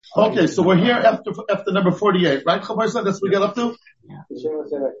Okay, so we're here after number 48, right? That's what we get up to?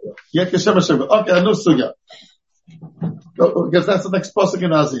 Yeah, Kishem Hashem. Okay, I know Sugya. Because that's the next pasuk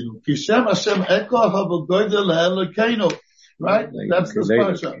in Azinu. Kishem Hashem Eko Havu Goydel Elokeinu. Right? That's the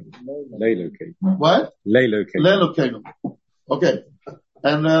parsha. What? Leilokeinu. Okay.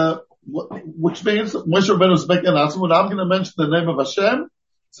 And, which means, Moshe Rabbeinu is making an announcement. When I'm going to mention the name of Hashem,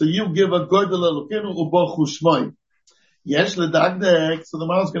 so you give a Goydel Elokeinu Ubo Chushmoi. Yes, ledagdek. So the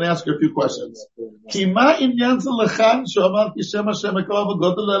Maharal is going to ask you a few questions. Kima inyan zelechan she'amar kishem Hashem ekol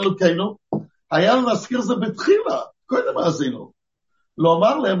v'godel Elokeinu hayal naskir ze betchila koidem azinu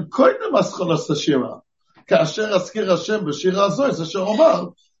lomar lehem koidem ascholas hashira kaasher askir Hashem b'shira azois asher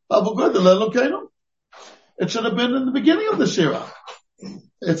omar v'godel Elokeinu. It should have been in the beginning of the shira.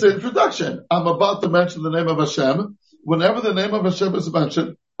 It's an introduction. I'm about to mention the name of Hashem. Whenever the name of Hashem is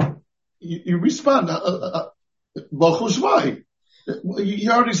mentioned, you respond. He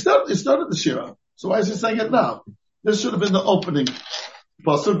already started the shira. So why is he saying it now? This should have been the opening.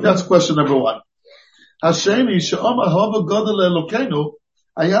 That's question number one. Hashemi she'omar havu godel Elokeinu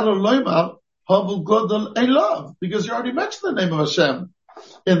hayalo loymar havu godel elav, because you already mentioned the name of Hashem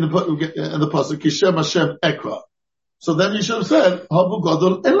in the pasuk Kishem Hashem Ekra. So then you should have said havu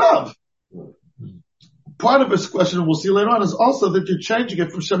godel elav. Part of his question, we'll see later on, is also that you're changing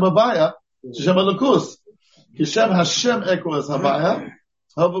it from Shem Havaya to Shem Elokus. Kishem Hashem Ekro is Havaya.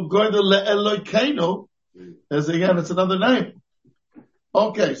 Havu Goydel Elokeinu is again, it's another name.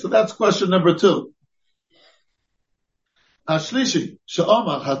 Okay, so that's question number 2. Hashlishi,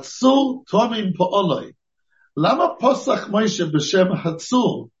 She'omar Hatzur Tomim Po'oloi. Lama Posach Moshe B'Shem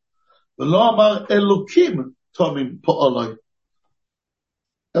Hatzur V'lo Amar Elokim Tomim Po'oloi.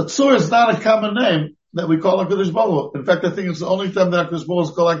 Hatzur is not a common name that we call HaKadosh Baruch Hu. In fact, I think it's the only time that HaKadosh Baruch Hu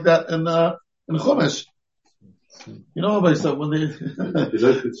is called like that in Chumash. You know what I said when they...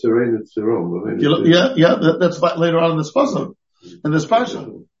 that's later on in this puzzle, in this parsha.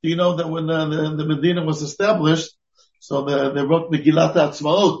 Do you know that when the Medina was established, so they wrote Megillat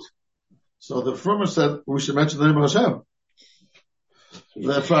Atzmaot. So the Frumer said, we should mention the name of Hashem.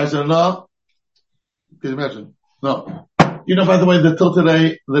 That's why I said, no. Can you imagine? No. You know, by the way, that till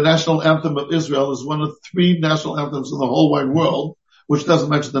today, the national anthem of Israel is one of 3 national anthems in the whole wide world, which doesn't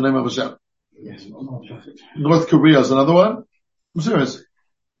mention the name of Hashem. Yes. North Korea is another one. I'm serious.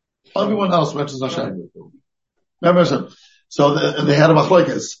 Everyone else mentions Hashem. Remember Hashem. So they had a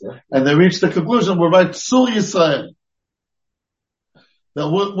machlokes, and they reached the conclusion, we're right, Tzur Yisrael. Now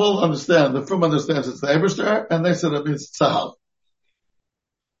we'll understand, the Frum understands it's the Eberster, and they said it means Tzahal.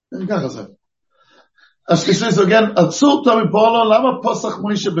 As we say, so again, Hatzur Tomim Po'olo, Lama Posach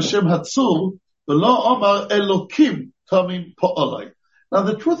Moshe B'Shem Hatzur, V'lo Omar Elokim Tomim Po'oloi. Now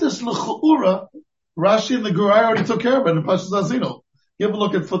the truth is, L'chu'ura, Rashi and the Gurai already took care of it in Pashas Azino. Give a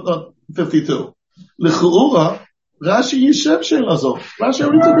look at footnote 52. L'chu'ura, Rashi Yishem She'elazov. Rashi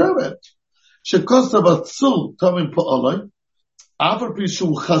already took care of it. Shekosav Hatzur Tomim Po'oloi, Avar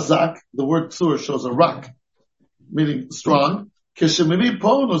Pishu Chazak, the word Tzur shows a rock, meaning strong. Kishemimi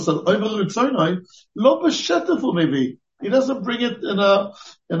Ponus al Oivel Ritzoinoi, Lo B'Shetef maybe. He doesn't bring it in a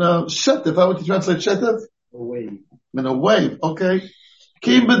shetef. How would you translate shetef? A wave. In a wave, okay.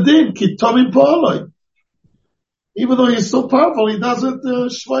 Ki Medin, Ki Tomim Po'oloi. Even though he's so powerful, he does it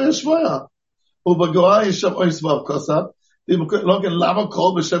shvaya. Ubagoa Yishem Oisvav Kosav. Look at Lama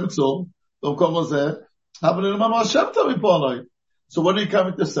Kol B'Shem Tzur. Don't call Moseh. Haven't Mama Hashem Tomim Po'oloi. So what are you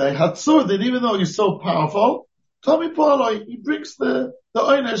coming to say? Hatzur, that even though he's so powerful, Tomim Po'oloi, he brings the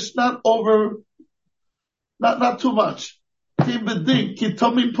oynesh not too much. Ki bedin, ki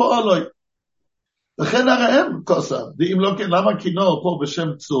Tomim Po'oloi. V'chen harahem kosav. Di'im lo ken lama kino po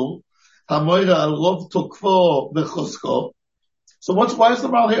b'shem tzur, hamoira al rov tokfo v'chosko. So why is the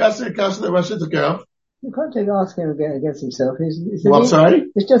Maharal here asking a question that Rashi took care of? You can't take asking against himself.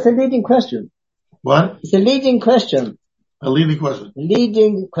 Sorry? It's just a leading question. What? It's a leading question. A leading question.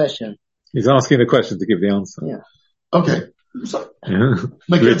 Leading question. He's asking the question to give the answer. Yeah. Okay. So,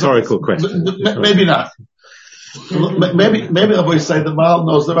 rhetorical question. Maybe not. Maybe I'll say the Maharal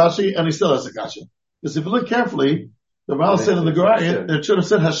knows the Rashi and he still has a kasha. Because if you look carefully, the Maharal said in the Gurayim, it should have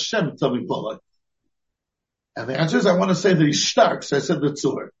said Hashem Tomim Po'oloi. And the answer is, I want to say that he's stark, so I said the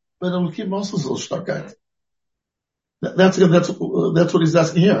Tzur. But Elokim also is a little stark guy. That's what he's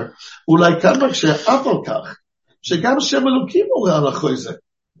asking here. Ulai kamak she'afal kach.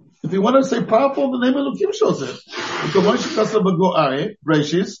 If you want to say powerful, the name Elokim shows it.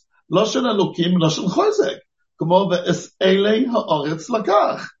 Loshen Elokim, Loshen Chozek. Como ve'es elei ha'aretz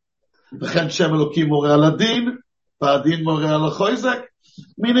lakach. V'chen Shem Elokim ore aladin,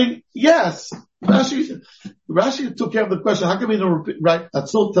 Meaning, yes. Rashi took care of the question, how come you don't repeat, right?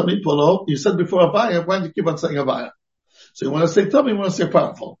 Atzul Tamid Polo, you said before Avaya, why do you keep on saying Avaya? So you want to say Tamid, you want to say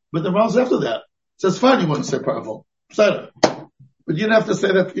powerful. But the rounds after that, says fine, you want to say powerful. But you didn't have to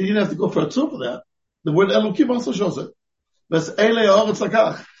say that, you didn't have to go for Atzul for that. The word Elokim also shows it. A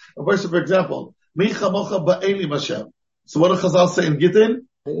verse, for example, Micha Mocha Ba'elim Hashem. So what do Chazal say in Gittin?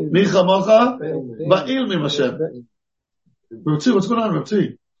 Micha Mocha Ba'ilmim Hashem. Rabbi, what's going on,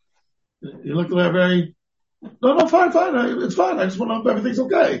 Rabbi? You look like very, no, fine, it's fine. I just want to know if everything's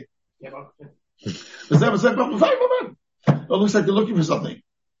okay. Fine. It looks like you're looking for something.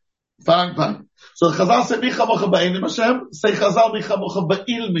 Fine. So Chazal say Micha Mocha Ba'elim Hashem, say Chazal Micha Mocha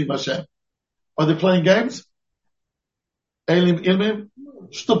Ba'ilmim Hashem. Are they playing games? Elim, Ilmim,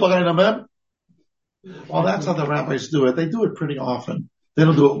 Shtuparein Amem. Well, that's how the rabbis do it. They do it pretty often. They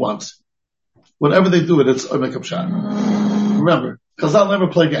don't do it once. Whenever they do it, it's a make-up shot. Remember, Chazal never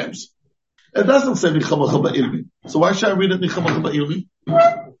play games. It doesn't say Micha Mocha Ba'ilmi. So why should I read it Micha Mocha Ba'ilmi?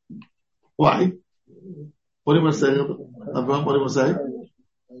 Why? What do you want to say, Abraham? What do you want to say?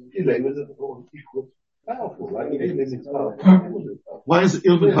 Why is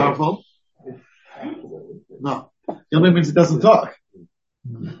Ilmi powerful? No. Ilmi means it doesn't talk.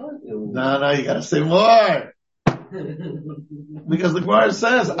 No, you gotta say more. Because the Gemara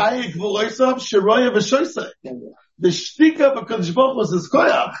says, Ayik v'loisav shiroya v'shoisei. The shtika b'kadosh baruch hu is his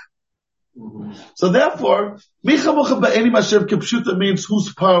koyach. So therefore, Micha Mocha Ba'elim Hashem Kipshuta means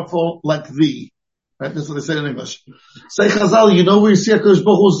who's powerful like thee. Right? That's what they say in English. Say Chazal, you know where you see HaKadosh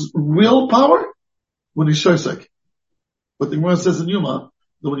Baruch Hu's real power? When he's shoisek. But the Gemara says in Yuma,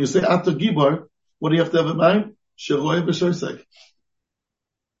 that when you say Atar Gibar, what do you have to have in mind? Shiroya v'shoisek.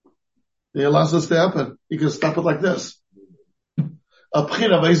 He allows this to happen. He can stop it like this. So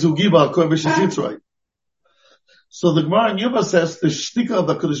the Gemara in Yuma says the shtika of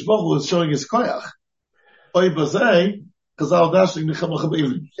the Kadosh Baruch Hu is showing his koyach.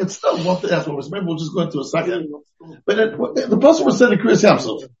 It's still one thing afterwards. Maybe we'll just go into a second. But the person was saying in Kriyas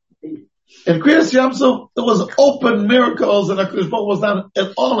Yamsov. In Kriyas Yamsov, there was open miracles and the Kadosh Baruch Hu was not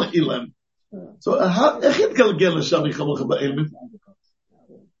at all an ilim. So how did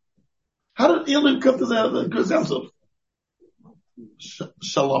Ilim come to the Kriyas Yamsov?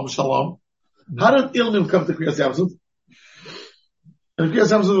 Shalom. How did Ilmim come to Kriyas Yamsov? In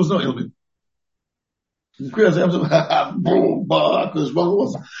Kriyas Yamsov there was no Ilmim. In Kriyas Yamsov, Kriyas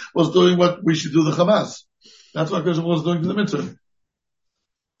Baruch was doing what we should do the Hamas. That's what Kriyas Baruch was doing to the mitzvah.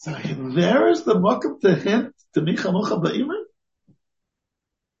 So there is the makam to hint to Micha Mocha Ba'ilmim.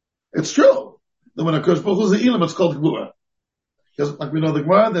 It's true that when a Kriyas Baruch is the Ilim, it's called Gvura. Because like we know the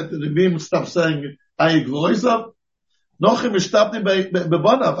Gemara that the Rebbeim stop saying Ayik V'loisav. Nochim ishtapni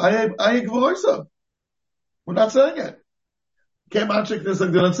bebanav. Ayik V'loisav. We're not saying it. Came Anshek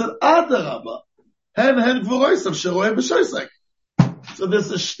Nisagdil and said Adarabba. Hen Gv'loisav Sheroy B'shoisek. So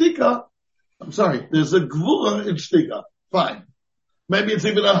there's a shtika. There's a Gvura in shtika. Fine. Maybe it's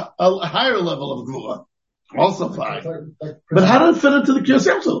even a higher level of Gvura. Also fine. But how did it fit into the Kriyas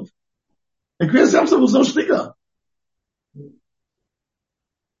Yamsov? In Kriyas Yamsov was no shtika.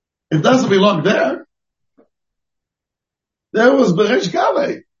 It doesn't belong there. There was Beresh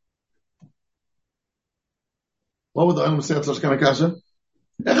Kaveh. What would the Olam say at such kind of kasha?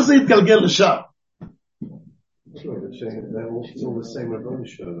 Ech ze yitgalgel l'sham? Sure, they're all the same Rabboni.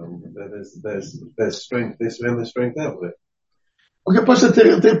 There's strength this way and there's strength that way. Okay, push it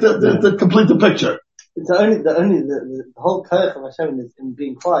to complete the picture. It's the whole koyach of Hashem is in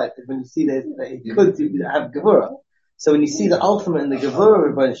being quiet is when you see that he could have Gevurah. So when you see the ultimate in the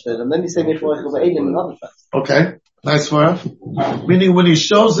Gevurah Rebbeinu Shalom, and then you say Mishmach Ba'elim in another place. Okay, nice for her. Meaning when he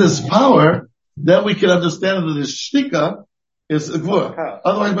shows his power, then we can understand that his shtika is a Gevurah.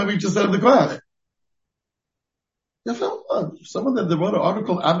 Otherwise, maybe he just said the Koyach. Some of them, they wrote an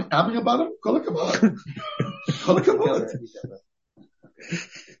article amming about him. Kol hakavod.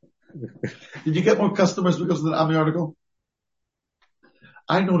 Did you get more customers because of the Ami article?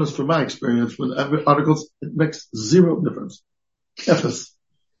 I noticed from my experience with articles, it makes zero difference. Efes.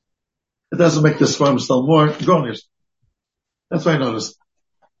 It doesn't make this farm sell more. Groniers. That's what I noticed.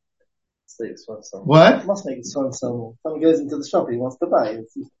 What? It must make it sell more. Someone goes into the shop, he wants to buy.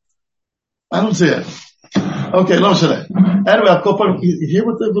 I don't see it. Okay, no shale. Anyway, you hear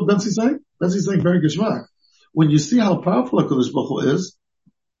what Benzie's saying? Benzie's saying very geschmack. When you see how powerful HaKadosh Baruch Hu is,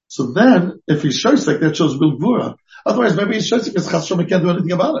 so then, if he's shoysek, that shows real gvura. Otherwise, maybe he's shoysek because Chas Shom can't do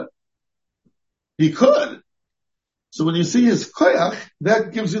anything about it. He could. So when you see his koyach,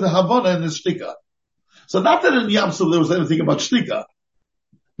 that gives you the havana and his shtika. So not that in Yamsuf there was anything about shtika.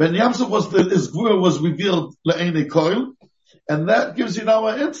 Ben Yamsuf his gvura was revealed le'enei koil, and that gives you now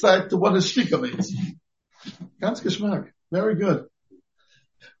an insight to what his shtika means. Ganz geschmack. Very good.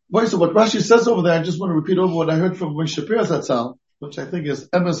 Boy, so what Rashi says over there, I just want to repeat over what I heard from Moshe Shapiro Zatzal, which I think is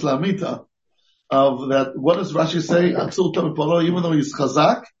Emes Lamita, of that, what does Rashi say? Atzul Tamid Polo, even though he's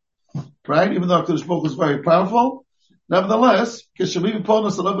chazak, right? Even though HaKadosh Baruch Hu is very powerful, nevertheless, Keshavim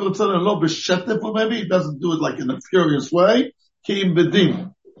Ponos Alav Ritzon and Lo B'Shetef, or maybe he doesn't do it like in a furious way, Ki'im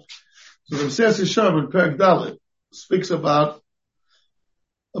B'dim. So the Messias Yishav in Perek Dalet speaks about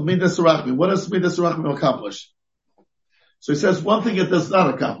Midas Rachmi. What does Midas Rachmi accomplish? So he says one thing it does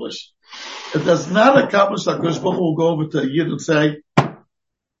not accomplish. It does not accomplish that HaKadosh Baruch Hu will go over to a Yid and say,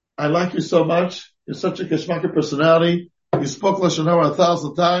 I like you so much. You're such a keshmaka personality. You spoke Lashon Hara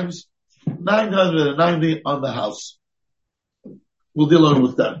 1,000 times. 990 on the house. We'll deal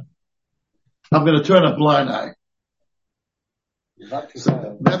with them. I'm going to turn a blind eye.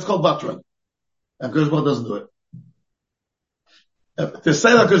 So that's called Vatran. And HaKadosh Baruch Hu doesn't do it. To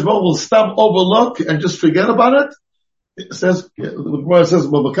say that HaKadosh Baruch Hu will stop, overlook, and just forget about it, it says, the Gemara says,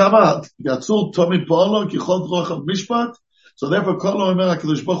 B'Bakama, Yatzul Tomid Pa'olo, Kichol Drochav Mishpat. So therefore, Kol Omer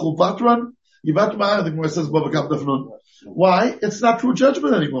HaKadosh Baruch Hu Vatran, Yivat the Gemara says, B'Bakam Tefnun. Why? It's not true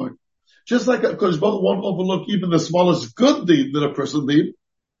judgment anymore. Just like HaKadosh Baruch Hu won't overlook even the smallest good deed that a person did,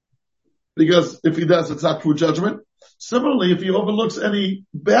 because if he does, it's not true judgment. Similarly, if he overlooks any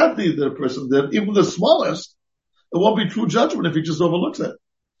bad deed that a person did, even the smallest, it won't be true judgment if he just overlooks it.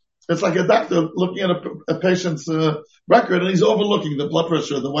 It's like a doctor looking at a patient's record and he's overlooking the blood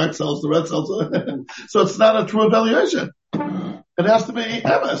pressure, the white cells, the red cells. So it's not a true evaluation. It has to be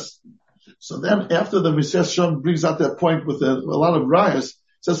emes. So then after the Messiah Shom brings out that point with a lot of riots,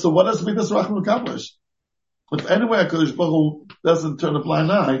 says, so what does Midas Rachman accomplish? If anyway HaKadosh Baruch Hu doesn't turn a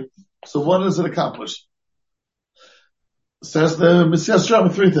blind eye, so what does it accomplish? Says the Messiah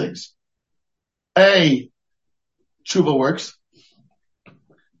Shom 3 things. A, Shuva works.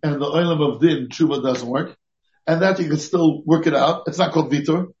 And the oilam of din, tshuva doesn't work. And that you can still work it out. It's not called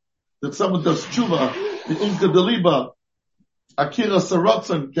vitor. That someone does tshuva, the umka deliba, akira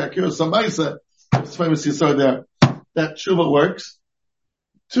sarotzen, akira samaisa, it's famous you saw there, that tshuva works.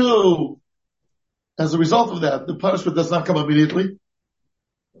 2, as a result of that, the punishment does not come immediately.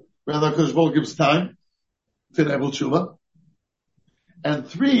 Rather, HaKadosh Baruch Hu gives time to enable tshuva. And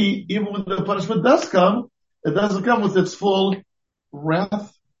 3, even when the punishment does come, it doesn't come with its full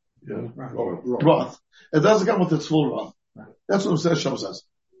wrath. Yeah. Wrath. It doesn't come with its full wrath. That's what Messiah shows us.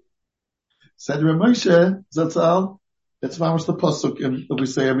 Said Reb Moshe Zatzal, it's mamash the pasuk that we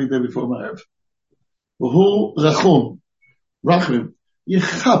say every day before Ma'ariv. V'hu rachum, rachim,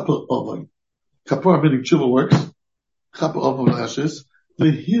 yichaper ovay. Kapor meaning tshuva works. Chaper ovay l'hashis.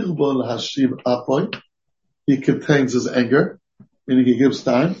 V'hirbo l'hashiv apoy. He contains his anger, meaning he gives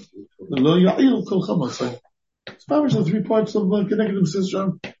time. V'lo ya'il kol chamasay. It's mamash the 3 points of connecting him says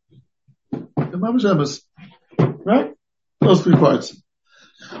John. The mamash emes. Right? Those 3 parts.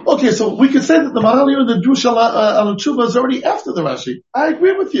 Okay, so we could say that the Maharal and the Drosho al Shuva is already after the Rashi. I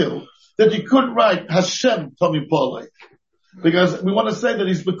agree with you that you couldn't write Hashem Tomid Polo because we want to say that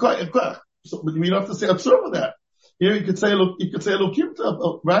he's Bekoach. So we don't have to say Atzur for that. Here you could say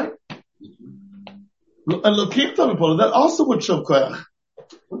Elokim, right? Elokim Tomid Polo. That also would show Koach.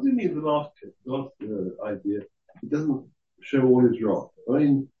 What do you mean the last idea? He doesn't show all his wrath. I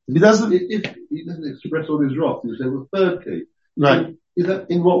mean, he doesn't. If he doesn't express all his wrath, you say the 3rd case. Right. Is that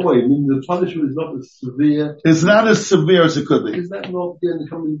in what way? I mean, the punishment is not as severe. It's not as severe as it could be. Is that not again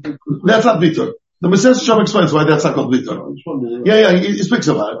coming to? That's not Vitor. The Messiah Shom explains why that's not called Vitor. Yeah, he speaks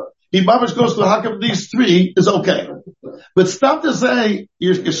about it. He mamash goes to how come these 3 is okay. But stop to say,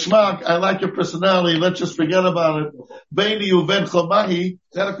 you're geschmack, I like your personality, let's just forget about it. Beini uven chomahi,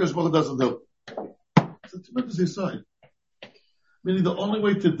 that HaKadosh Baruch Hu doesn't do. It's a tremendous sign. Meaning the only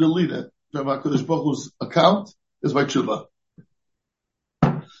way to delete it from HaKadosh Baruch Hu's account is by tshuva.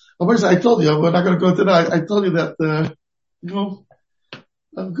 I told you, we're not going to go into that. I told you that,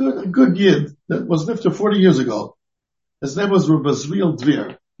 a good yid that was lived 40 years ago. His name was Rabbi Zriel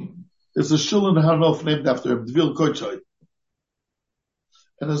Dvir. There's a shul in Hanof named after him, Dvir Koichoy.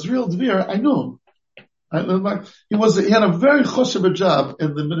 And Zriel Dvir, I knew him. He had a very choshev job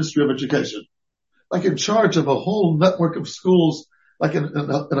in the Ministry of Education. Like in charge of a whole network of schools, like in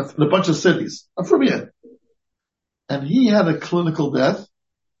a bunch of cities. I'm from here. And he had a clinical death.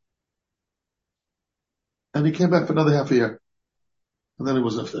 And he came back for another half a year. And then he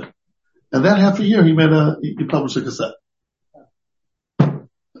was after. And that half a year he published a cassette.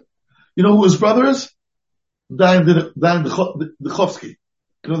 You know who his brother is? Dan Dichovsky.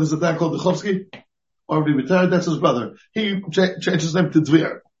 You know there's a Dan called Dichovsky? Already retired, that's his brother. He changed his name to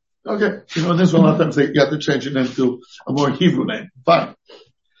Dvir. Okay. In Israel, a lot of times you have to change your name to a more Hebrew name. Fine.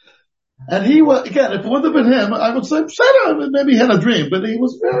 And he was, again, if it would have been him, I would say, maybe he had a dream, but he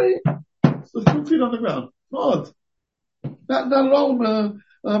was with 2 feet on the ground. Odd. Not at all,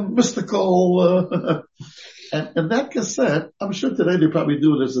 mystical, and that cassette, I'm sure today they probably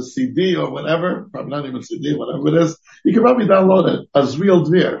do it as a CD or whatever, probably not even CD, whatever it is. You can probably download it as real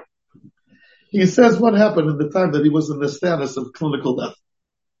dvir. He says what happened in the time that he was in the status of clinical death.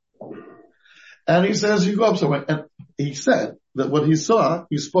 And he says, you go up somewhere. And he said that what he saw,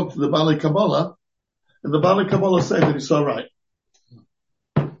 he spoke to the Bali Kabbalah, and the Bali Kabbalah said that he saw right.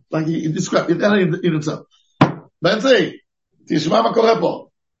 Like he described it, and he didn't say, Benzi, tishma ma koreh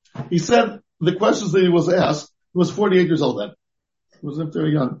po. He said the questions that he was asked, he was 48 years old then. He wasn't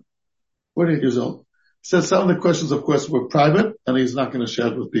very young. 48 years old. He said some of the questions, of course, were private, and he's not going to share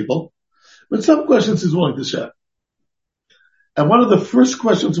it with people. But some questions he's willing to share. And one of the first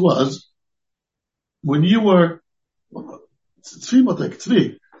questions was, when you were, you're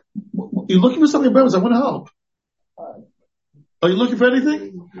looking for something about us, I want to help. Are you looking for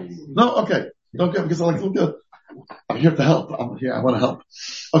anything? No? Okay. Okay, because I'm here to help. I'm here, I want to help.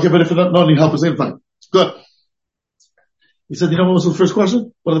 Okay, but if you don't need help, it's same time. Good. He said, you know what was the first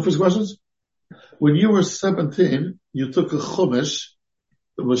question? One of the first questions? When you were 17, you took a chumash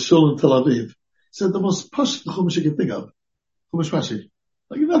that was shul in Tel Aviv. He said, the most posh chumash you can think of. Chumash Rashi.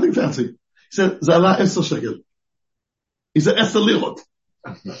 Like, nothing fancy. He said, Zala Esel Shekel. He said, Esel Lirot.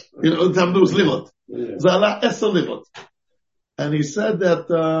 You know, the time there was Lirot. Zala Esel Lirot. And he said that,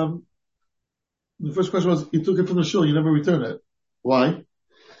 the first question was, you took it from the shul, you never returned it. Why?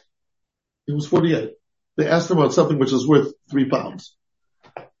 He was 48. They asked him about something which was worth £3.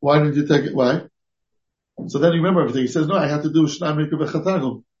 Why did you take it? Why? So then he remembered everything. He says, no, I had to do Shnai Mikveh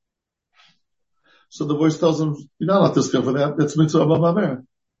Chatagum. So the voice tells him, you're not allowed to steal for that. That's mitzvah Abamer.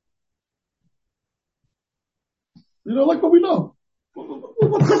 You know, like what we know.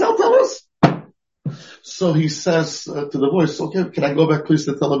 What Chazal tell us? So he says to the voice, okay, can I go back please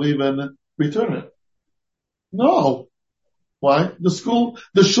to Tel Aviv and return it? No. Why? The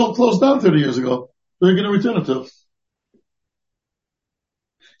shul closed down 30 years ago. Who are you going to return it to? He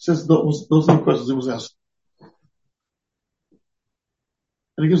says those are the questions he was asked.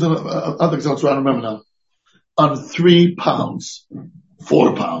 And he gives other examples, I don't remember now. On £3,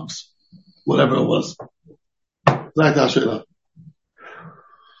 £4, whatever it was.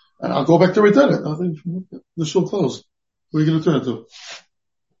 And I'll go back to return it. I think the shul closed. Where are you going to turn it to?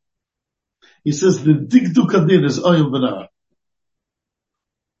 He says the Digduk Adin is Oyel Benara.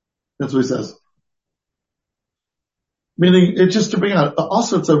 That's what he says. Meaning, it's just to bring out,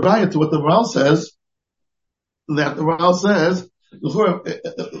 also it's a riot to what the Maharal says, that the Maharal says,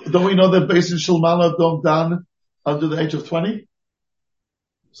 don't we know that Beis Shulmala don't done under the age of 20?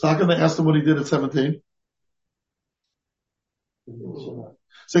 So how can they ask him what he did at 17?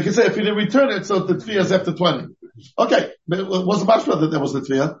 So you can say if he didn't return it, so the Tviyah is after 20. Okay, but it wasn't Mashma that was the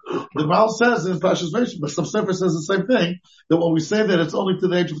Tviyah. The Maharal says in Parshas Vayishlach, but some Sefer says the same thing, that when we say that it's only to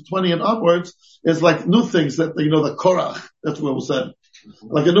the age of 20 and onwards, it's like new things that, the Korach, that's what we said.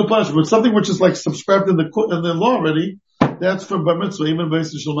 Like a new punishment, but something which is like subscribed in the law already, that's from Bar Mitzvah, even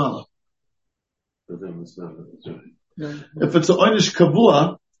Beis Shulmala. If it's an Oynish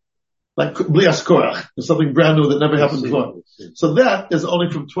Kavua, like Blias Korach, something brand new that never happened before. So that is only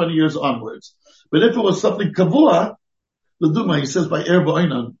from 20 years onwards. But if it was something Kavua, the Duma, he says by Erba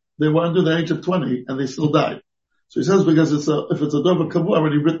Oinan, they were under the age of 20 and they still died. So he says because if it's a Dova Kavua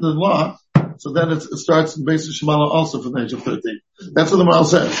already written in law, so then it starts in Beis Shemala also from the age of 13. That's what the Maharal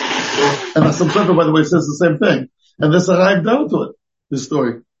says. And Hashem Sefer, by the way, says the same thing. And this arrived down to it, this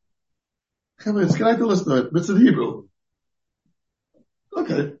story. Can I to listen to it? It's in Hebrew.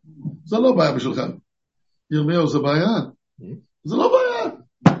 Okay. זה לא בעיה בשבילכם. ירמיהו זה בעיה. זה לא בעיה.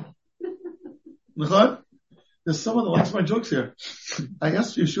 נכון? There's someone that likes my jokes here. I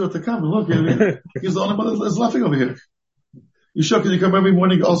asked Yeshua to come and look, he's the only one that's laughing over here. Yeshua, can you come every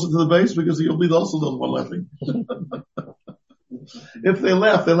morning also to the base? Because you'll be also the one laughing. If they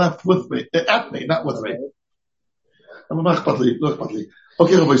laugh with me. At me, not with me.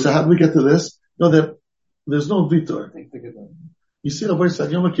 Okay, Rabbi, so how do we get to this? No, that there's no vitor. You see, Rabbi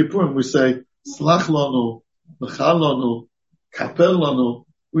said, Yom Kippurim, we say, Slach lanu, Mechal lanu, Kaper lanu.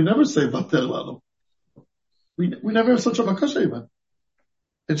 We never say Vater lanu. We never have such a bakasha even.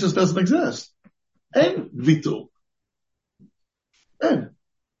 It just doesn't exist. And vitur. And.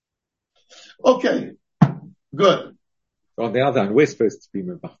 Okay. Good. On the other hand, we're supposed to be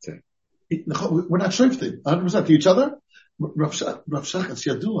mevater. We're not shifting 100% to each other. Rav Shach, it's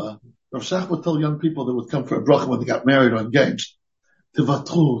Yadua. Rav Shach would tell young people that would come for a bracha when they got married or engaged.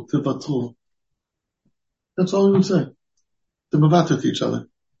 Tivatru. That's all he would say. To mevater to each other.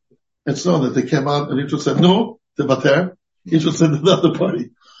 It's not that they came out and each would say, no, tivater. Each would say to the other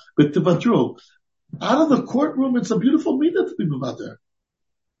party. But tivatru. Out of the courtroom, it's a beautiful midah to be mevater.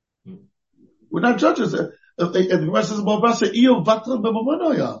 We're not judges. And the Gemara says, yeah, you're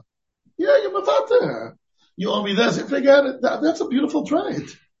mevater. You owe me this. You forget it. That's a beautiful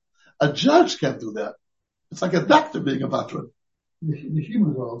trait. A judge can't do that. It's like a doctor being a veteran. In the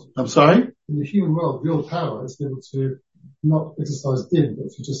human world. I'm sorry? In the human world, real power is able to not exercise din,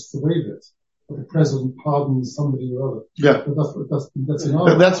 but to just waive it. Like the president pardons somebody or other. Yeah. But that's in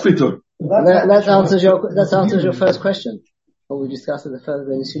our That's fitur. That answers your first question. What we discussed at the further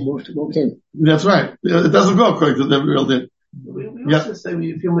when you walked in. That's right. It doesn't go according to the real din. We also say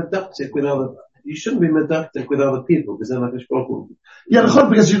if you're medactic with other, you shouldn't be medactic with other people because then HaKadosh Baruch Hu. Yeah,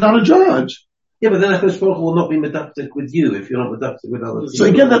 because you're not a judge. Yeah, but then HaKadosh Baruch Hu will not be medactic with you if you're not medactic with other people. So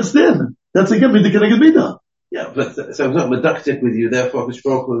again, that's din. That's again midah keneged midah. Yeah, but so it's not medactic with you, therefore HaKadosh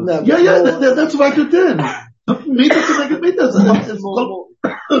Baruch Hu. No, that's right to din. Midah keneged midah.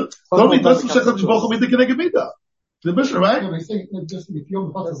 Don't be that's what HaKadosh Baruch Hu midah keneged midah. The Mishnah, right? No, he's saying, just if you're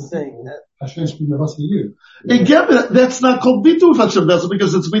the father of the people, Hashem should be the father of you. Again, that's not called bitu if Hashem does it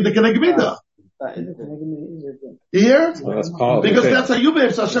because it's midah keneged midah. Here? Well, that's part of Because it. that's how you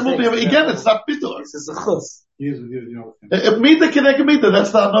behave, so Hashem will behave. Again, it's not bitul. This is a chus. He is with you as you are with him. Midah keneged midah,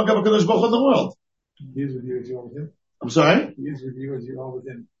 that's not Nogam HaKadosh Baruch Hu in the world. He is with you as you are with him. I'm sorry? He is with you as you are with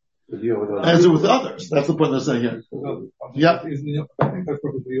him. As with others. That's the point they're saying here. Yeah. I think that's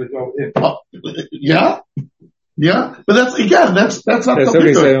probably you as you are with him. Oh, yeah? Yeah? But that's, again, that's not Yeah, so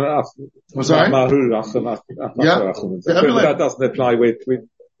we complete. say, I'm sorry? Yeah. That doesn't apply with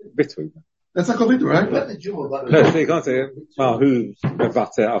bitu. That's not complete, right? No, so you can't say Mahu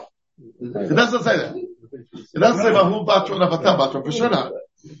mevater. It doesn't say that. It doesn't say Mahu Batra and Avatar Batra, for sure not.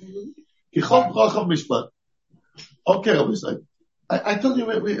 Kichol Brachav Mishpat. Okay, I'll be saying. I told you,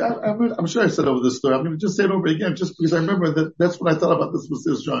 I'm sure I said over this story. I'm going to just say it over again, just because I remember that that's what I thought about this with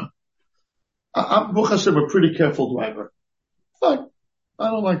this John. I'm, Baruch Hashem, a pretty careful driver. Fine. I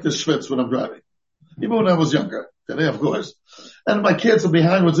don't like to schwitz when I'm driving. Even when I was younger. Today, of course. And my kids are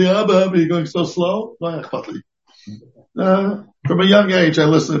behind would say, Abba, you're going so slow. From a young age, I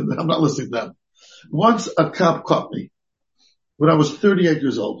listened. I'm not listening to them. Once a cop caught me when I was 38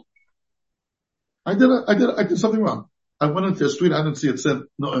 years old. I did something wrong. I went into a street, I didn't see it said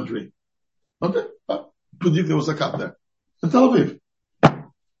no entry. Okay. There was a cop there. In Tel Aviv.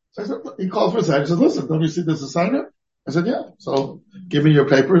 So I said, he called for a sign. He said, listen, don't you see there's a sign there? I said, yeah. So give me your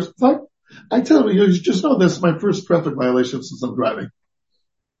papers. Fine. I tell him, you just know this is my first traffic violation since I'm driving.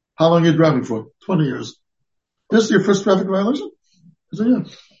 How long are you driving for? 20 years. This is your first traffic violation? I said, yeah.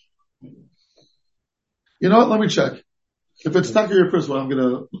 You know what? Let me check. If it's not your first one,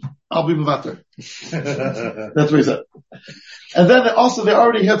 I'll be mevater. That's what he said. And then they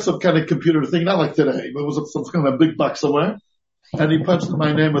already had some kind of computer thing, not like today, but it was some kind of big box somewhere. And he punched in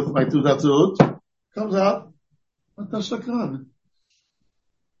my name with my Tudat Zehut. Comes out. Ata shakran.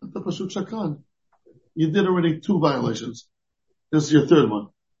 Ata pashut shakran. You did already 2 violations. This is your 3rd one.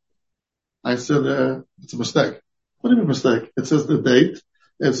 I said, it's a mistake. What do you mean mistake? It says the date.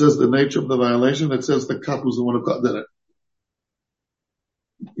 It says the nature of the violation. It says the cop was the one who did it.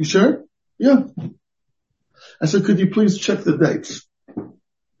 You sure? Yeah. I said, could you please check the dates?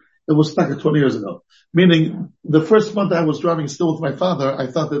 It was stuck at 20 years ago. Meaning, the first month I was driving still with my father, I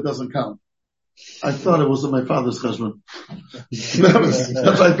thought that doesn't count. I thought it was in my father's cheshbon.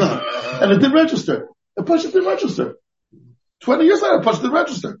 That's what I thought. And it didn't register. The push didn't register. 20 years later, push didn't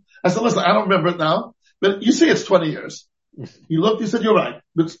register. I said, listen, I don't remember it now, but you see it's 20 years. He looked, he said, you're right.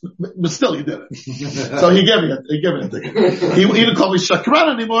 But still, he did it. So he gave me a ticket. He didn't call me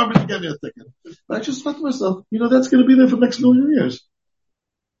Shakran anymore, but he gave me a ticket. But I just thought to myself, that's going to be there for the next million years.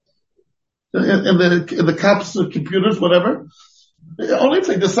 And the cops, the computers, whatever. Only if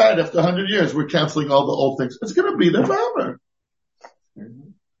they decide after 100 years we're canceling all the old things, it's going to be there forever.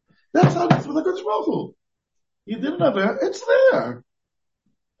 That's how it's with the HaKadosh Baruch Hu. You didn't have it, it's there.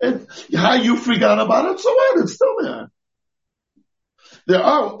 And how you forgot about it, so what? It's still there. The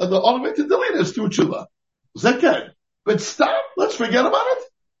only way to delete it is through Shuva. Zeked. But stop, let's forget about it.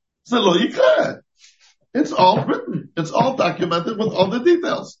 It's lo yikra. It's all written. It's all documented with all the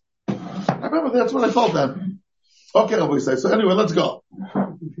details. I remember that's what I told them. Okay, I'll say. So anyway, let's go.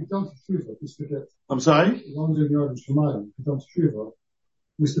 If you don't Shuva, you forget. I'm sorry? As long as you're in your Shemayim, if you don't Shuva,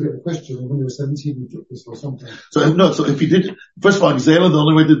 we still get the question when you were 17, you took this or something. So if you did, first of all, Xela, the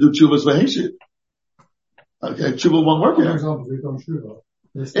only way to do Shuva is Vaheshit. Okay, Shuva won't work For here. example, if you don't Shuva.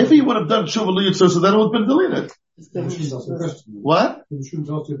 If he would have done Shuva Liyutzah, so then it would have been deleted. They shouldn't ask the question. What? They shouldn't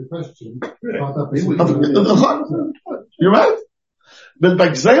ask you the question. About that You're right. But by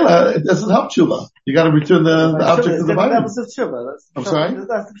Gzela, it doesn't help Shuva. You gotta return the object to the body. I'm sorry?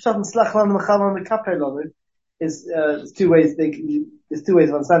 That's the Pshat, Slach Lan Mechal and Mekapel on it. There's two ways of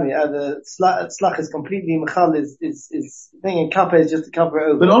understanding it. The Slach is completely, Mechal is thing, and Kappa is just to cover it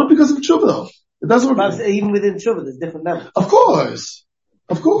over. But only because of Shuva though. It doesn't work. Even within Shuva, there's different levels. Of course.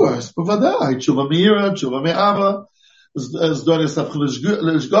 But Vada'i, Shuva Meira, Shuva Me'ava, Zdonis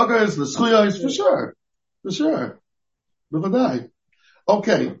L'Shgogers, L'Schuyos, for sure. But Vada'i.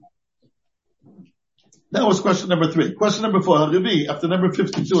 Okay. That was question number 3. Question number 4, Haribi, after number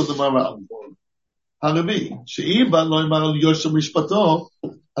 52 of the Maharal. Haribi, She'iba lo Maharal Yoshem Mishpato,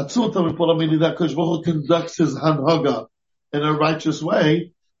 Atzur Tamim Pola meaning that Kosh Baruch conducts his Hanhaga in a righteous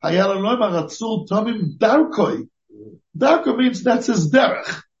way. Hayala lo Maharal Atzur Tamim Darkoi. Darko means that's his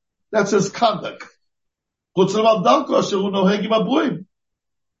derech. That's his conduct. Chutz leval Darko asher hu noheg im abruim.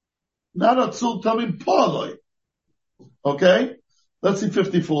 Not Atzur Tamim Poloi. Okay? Let's see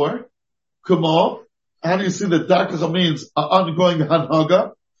 54. Kumo. How do you see that Darkacha means ongoing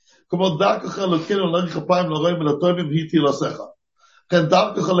hanhaga? Kumo Darkacha lekenu l'nei chapayim l'roim l'toivim hiti l'secha. Ken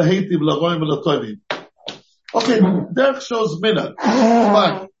Darkacha lehetiv l'roim l'toivim. Okay, derech shows minhag.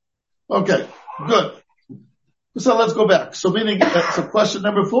 Fine. Okay, good. So let's go back. So meaning, so question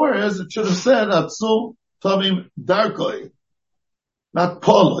number 4 is, it should have said, Atzur Tamim Darkoi. Not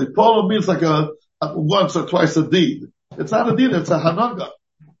Polo. Polo means like a once or twice a deed. It's not a deed, it's a hanaga.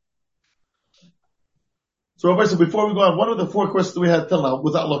 So Rabbi, so before we go on, what are the 4 questions we had till now?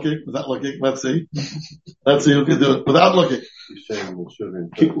 Without looking, let's see who can do it. Without looking.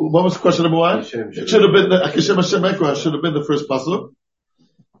 What was question number 1? It should have been the Akishem Hashem Ekra, should have been the first pasuk.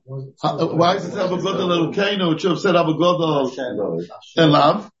 Why is it Abagodal Elokeinu? It should have said Abagodal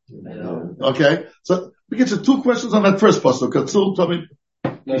Elav. Okay. So we get to 2 questions on that first pasuk. Atzur Tamim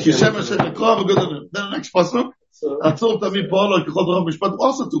Kishem Hashem Ekra Abagodal. Then the next pasuk. Atzur Tamim Polo Kichol Dorach Mishpat.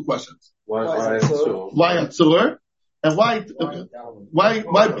 Also 2 questions. Why Atzur? And why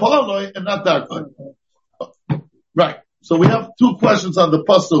Polo and not Darkoi? Right. So we have 2 questions on the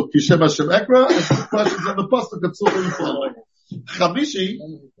pasuk Kishem Hashem Ekra and 2 questions on the pasuk Atzur Tamim Polo. Chamishi,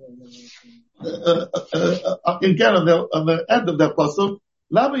 again on the end of that pasuk,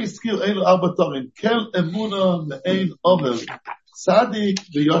 Lama Yiskil Eilu Arba Torim, Kel Emuna Me'ein Omer, Sadi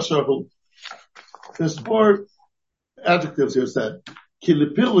V'Yoshahu. There's 4 adjectives here said. Ki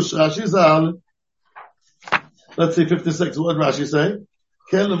Lepirush Rashi Zal, let's see 56, what did Rashi say?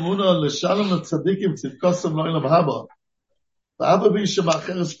 Kel Emuna L'Shalom L'Tzadikim Tzidkosam Lo'ilam Haba. V'Abba B'Yishem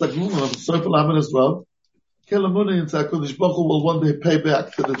Acheres Taglumah, Soifel Amen as well. Kelamuni and HaKadosh Baruch Hu will one day pay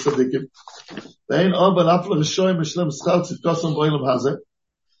back to the tzaddikim. Ve'ein Abba Nafla Rishoyim Mishlem Schal Tzidkosam B'Olam Hazeh.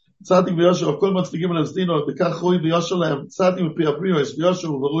 Tzadik v'Yosher of Kol Matzdikim L'Avzdino B'Kach Rui v'Yosher Lehem Tzadik v'Pi Abriyo is v'Yosher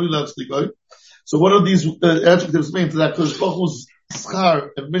v'Rui L'Avzdikoi. So what do these adjectives mean? That HaKadosh Baruch Hu's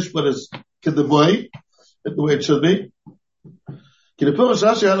schar and mishpat is kedeboy, the way it should be. Ki Lepirush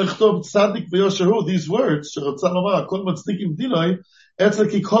Rashi had l'chtov Tzadik v'Yosher Hu, these words Sheratzah Lomar Kol Matzdikim Dinoi Etzle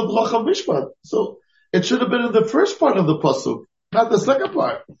Ki Kod Rochav Mishpat. So it should have been in the first part of the pasuk, not the second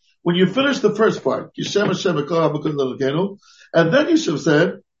part. When you finish the first part, Kishem Hashem Ekar Abakun L'Elokenu, and then you should have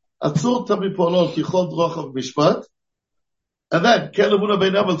said, Atzur Tamim Polo Kichod Rochav Mishpat, and then Kel Emuna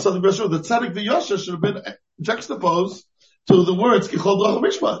Bein Avel Tzadik V'Yosher. The Tzadik V'Yosher should have been juxtaposed to the words Kichod Rochav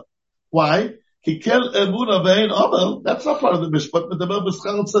Mishpat. Why? Ki Kel Emuna Bein Avel. That's not part of the Mishpat. Medaber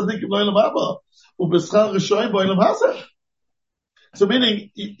B'Schar Tzadikim Lo'ilam Haba U'B'Schar Rishoyim B'Olam Hazeh. So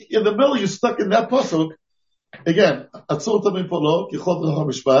meaning, in the middle, you're stuck in that pasuk. Again, Atzur Tamim Polo, Kichod Rochav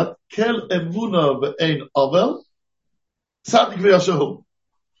Mishpat, Kel Emuna Ve'ein Avel, Tzadik V'Yosher.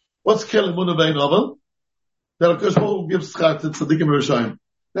 What's Kel Emuna Ve'ein Avel? That HaKadosh Baruch Hu gives schar to tzaddikim v'rishoyim.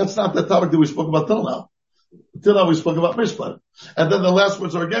 That's not the topic that we spoke about till now. Till now we spoke about Mishpat. And then the last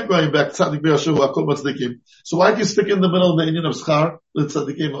words are again going back, Tzadik V'Yosher Akol Matzdikim. So why do you stick in the middle of the union of schar,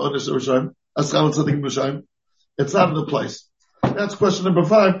 l'tzaddikim v'rishoyim, schar l'tzaddikim v'rishoyim? It's not in the place. That's question number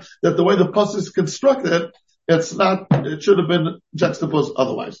 5, that the way the pasuk is constructed, it's not, it should have been juxtaposed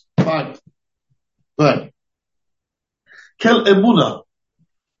otherwise. Fine. Kel Emuna.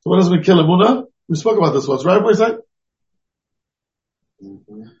 So what does it mean, Kel Emuna? We spoke about this once, right, boy say?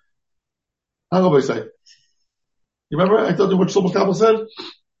 How boy say? You remember? I told you what Shlomo Kappel said?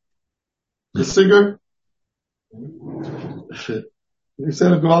 The singer? He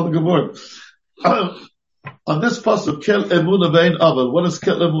said a Gaval the Gemara. On this pasuk, Kel Emuna Ve'ein Avel. What does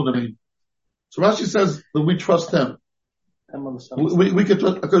Kel Emuna mean? So Rashi says that we trust him. We can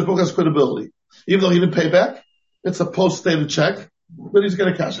trust, because Baruch has credibility. Even though he didn't pay back, it's a post-stated check, but he's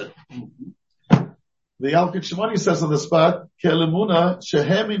going to cash it. The Yalkut Shimoni says on the spot, Ke'elemuna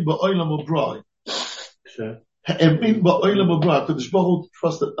shehemin ba'olam u'broi. He'emin ba'olam u'broi. Kadosh Baruch Hu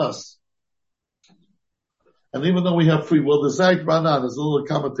trusted us. And even though we have free will, the Zayt Ranan is a little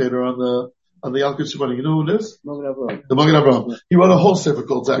commentator on the Yalkut Shimoni. You know who it is? The Magen Avraham. He wrote a whole sefer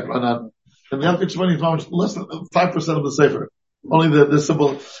called Zayt Ranan. And the Yalkut Shimoni is much less than 5% of the sefer. Only the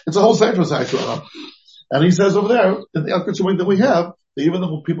symbol. It's a whole sefer Zayt Ranan. And he says over there, in the Yalkut Shimoni that we have, that even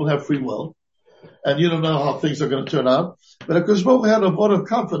though people have free will, and you don't know how things are going to turn out, but HaKadosh Baruch Hu had a vote of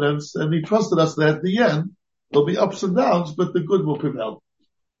confidence, and he trusted us that at the end, there'll be ups and downs, but the good will prevail.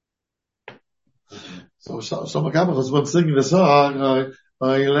 So Shlomo Gamach was once singing the song,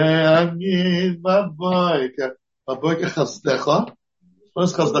 what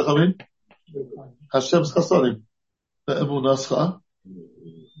does chasdecha mean? Hashem's chasadim. Emunascha.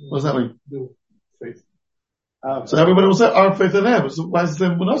 What does that mean? Faith. So everybody will say, our faith in him. So why is it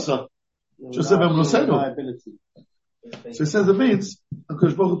saying emunascha? Just say emunasenu. So he says it means,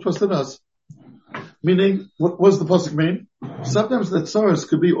 HaKadosh Baruch Hu trusted us. Meaning, what does the pasuk mean? Sometimes the tzaras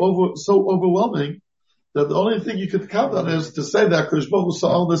could be so overwhelming that the only thing you could count on is to say that HaKadosh Baruch Hu saw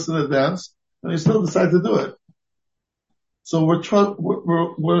all this in advance, and he still decided to do it. So we're trusting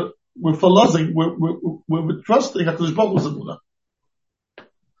HaKadosh Baruch Hu's emunah.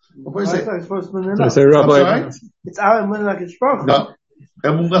 What do you say? It's our emunah like it's strong. No.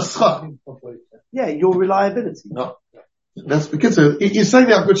 Emunascha. Yeah, your reliability. No. That's because you're saying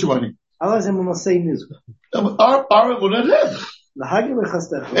the Yalkut Shimoni. Allah is emunah saying this. Our emunah is him.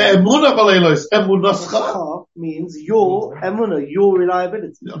 Emunah b'leilos, emunascha means your emunah, your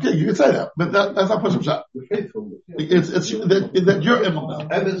reliability. Okay, you can say that, but that's not push-up shot. It's that your emunah.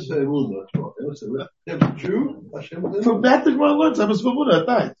 From that the Gemara learns Emes v'emunah at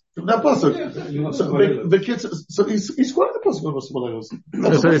night. From that pasuk. So the kids, so he's quoting the pasuk Emes v'emunah.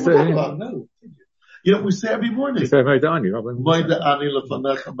 That's what we're talking about. You know, we say every morning. You say Moedani, right? Moedani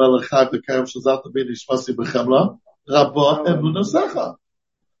lefanecha melechad v'kayim shazat b'ni shmasi b'chemla. Rabba emunasecha.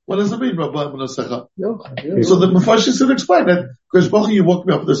 What does it mean, Rabba emunasecha? So the Mepharshim should explain that. Because Baruch, you woke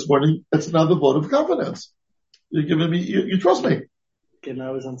me up this morning. It's another vote of confidence. You're giving me, you trust me. Okay, now I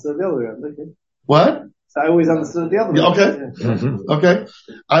always understood the other way around. Okay. What? So I always understood the other way. Okay. Yeah. Okay.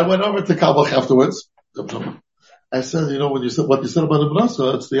 I went over to Kalbach afterwards. I said, you know, what you said about the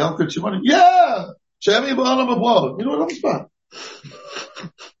Emunascha, it's the Yalkut Shimoni. Yeah! Shemi ba'alam ab'al. You know what I'm spot?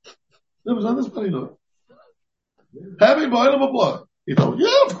 It was on the spot, you know. Having ba'alam ab'al. You know,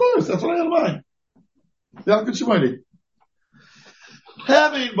 yeah, of course, that's what I had in mind. The Yalkut Shimoni.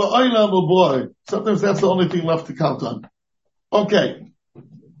 Having ba'alam ab'al. Sometimes that's the only thing left to count on. Okay.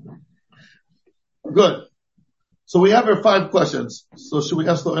 Good. So we have our 5 questions. So should we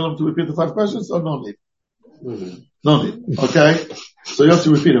ask the Olam to repeat the 5 questions or no need? No need. Okay. So you have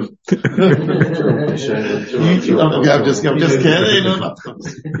to repeat them. Okay, I'm just kidding. No, not.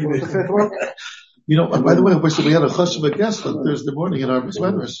 You know, by the way, I wish we had a chashuva guest on Thursday morning in our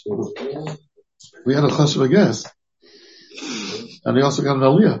Medrash. We had a chashuva guest. And he also got an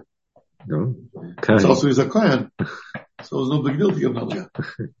aliyah. Okay. So also he's a kohen. So it was no big deal to give an aliyah.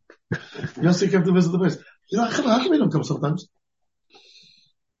 Yossi came to visit the place. You know, how come you don't come sometimes?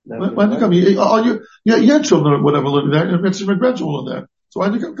 Why don't you come? You had children or whatever living there, and my grandchildren there. So why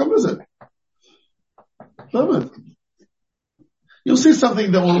don't you come visit? Love it. You'll see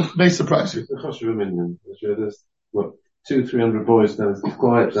something that may surprise you. There's, 200-300 boys down. It's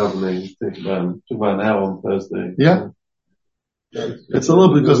quiet davening. Took about an hour on Thursday. Yeah. It's a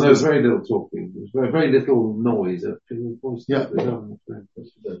little bit because there's very little talking. There's very little noise. Yeah. No,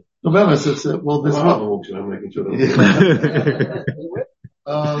 it's well, there's I'm making sure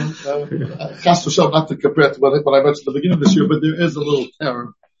Chas v'shalom, not to compare to what I mentioned at the beginning of this year, but there is a little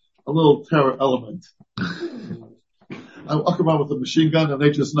terror element. I walk around with a machine gun, and they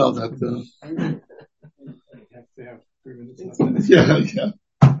just know that. Yeah.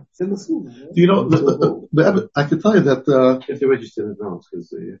 It's in the school. Do you know I can tell you that if they register in advance,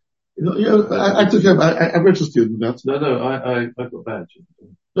 because I took him. I registered in that. No, I got a badge.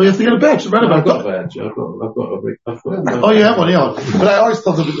 No, you have to get a badge. Right about that. I've got a badge. I've got Oh, you have one, yeah. But I always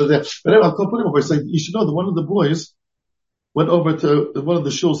tell them that. But anyway, I'll put him over. I say, you should know that one of the boys went over to one of the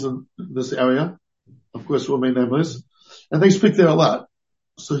shuls in this area. Of course, what my name is, and they speak there a lot.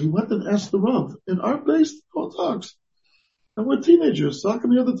 So he went and asked the Rav, in our base, no one talks. And we're teenagers, so how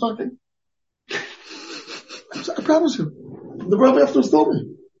come you're the talking? I promise you. The Rav afterwards told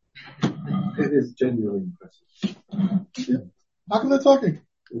me. It is genuinely impressive. Yeah. How come they're talking?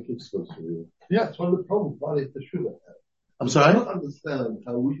 Yeah, it's one of the problems. Why is the Shuva? I'm sorry? I don't understand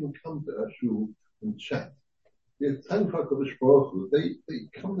how we can come to a shul and chat. the thank HaKadosh Baruch Hu, they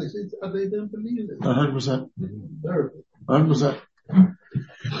come, they say, and they don't believe it. 100%. 100%.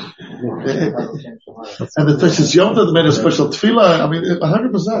 And the Texas Yom Tov made a special tefillah. I mean,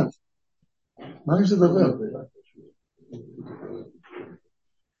 100%.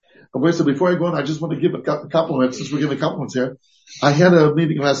 So before I go on, I just want to give a compliment, since we're giving compliments here. I had a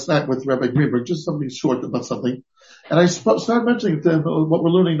meeting last night with Rabbi Greenberg, just something short about something. And I started mentioning to him what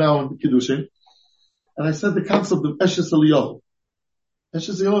we're learning now in Kiddushin. And I said the concept of Eshes Eliyahu.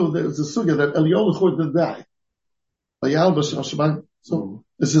 Eshes Eliyahu, there's a sugya that Eliyahu didn't die. So,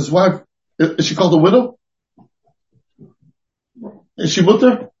 is his wife, is she called a widow? Is she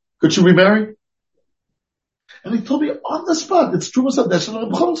mutter? Could she remarry? And he told me on the spot, it's true, and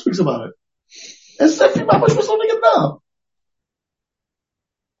Reb Chaim speaks about it. As if he was learning it now.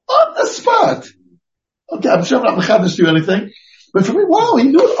 On the spot. Okay, I'm sure I'm not mechadish to you anything. But for me, wow, he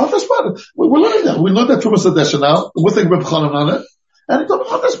knew it on the spot. We're learning that. We learned that Trumas Hadesha now, with the Reb Chaim on it. And he told me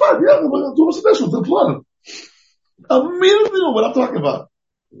on the spot, yeah, Trumas Hadesha with the plan. Immediately know what I'm talking about.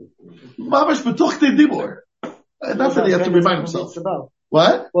 Mamash betuchte dibur. And not that he has to remind himself.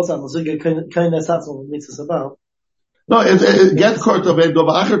 What? What's that? About? No, get Kortov,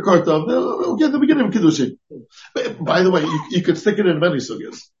 Acher Kortov, we'll get the beginning of Kiddushin. By the way, you could stick it in many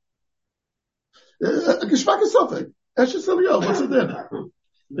sugyas. Geshmak is something. Eshes Eliyahu, what's the din?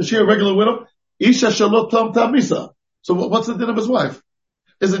 Is she a regular widow? Isha Shalot Tom Tamisa. So what's the din of his wife?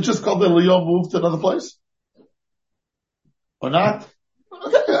 Is it just called that Eliyahu moved to another place? Or not?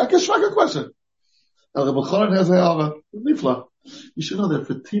 Okay, I guess a question. Now, the Maharal has a nifla. You should know that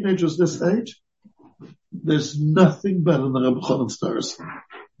for teenagers this age, there's nothing better than the Maharal stars.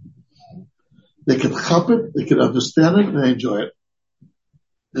 They can chop it, they can understand it, and they enjoy it.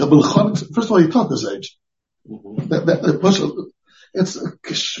 First of all, he taught this age. It's a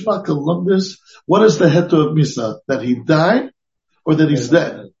kishmak alumnus. What is the heter of Misa? That he died or that he's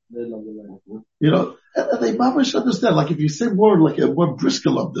dead? You know, and they mamish understand. Like if you say more like a more brisk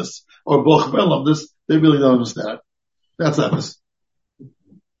alumnus or bochmer alumnus, they really don't understand. That's honest.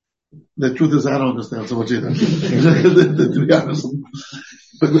 The truth is I don't understand so much either. To be honest.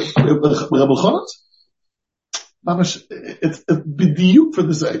 But Rabbi Chanan, mamish, it's bidiyuk for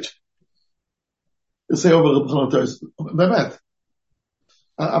this age. They say over Rabbi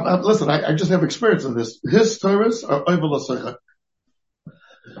Chanan, listen, I just have experience in this. His Torahs are over l'seicha.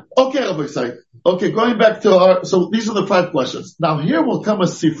 Okay, Rabbi Say. Okay, going back to so these are the 5 questions. Now here will come a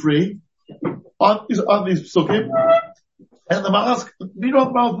Sifri on these psukim, and the Maharal,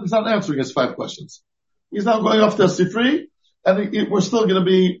 Maharal is not answering his 5 questions. He's now going off to a Sifri, and we're still going to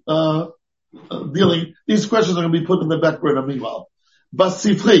be, dealing, these questions are going to be put in the back burner meanwhile. But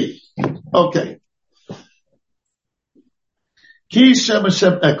Sifri. Okay. Ki Shem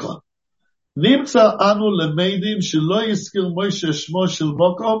Hashem Ekla. Nimtza anu lemeidim shelo yizkir Moshe shmo shel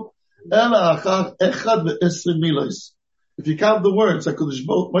mokom ela achar echad ve'esrim milos. If you count the words, Moshe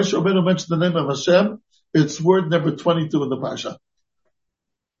Rabbeinu mentioned the name of Hashem, it's word number 22 in the Parsha.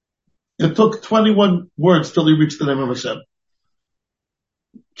 It took 21 words till he reached the name of Hashem.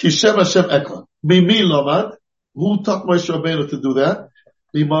 Ki Shem Hashem Ekla. Mimi lomad, who taught Moshe Rabbeinu to do that?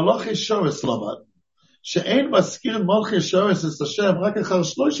 Mimalochi Shoris lomad. She'ein maskir Malchi Shoris is Hashem rak achar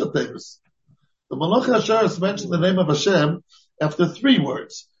shloisha tevis. The Malach HaSharis mentioned the name of Hashem after 3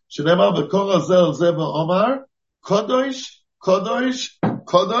 words. Shenemar v'kol hazel zeh v'omar, Kodosh, Kodosh,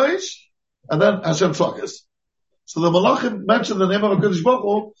 Kodosh, and then Hashem Tzvakos. So the Malachim mentioned the name of HaKadosh Baruch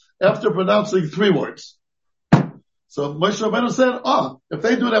Hu after pronouncing 3 words. So Moshe Rabbeinu said, if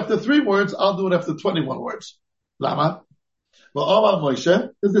they do it after 3 words, I'll do it after 21 words. Lama? V'omar Moshe,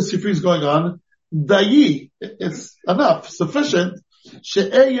 the Sifri is going on, Dayi, it's enough, sufficient,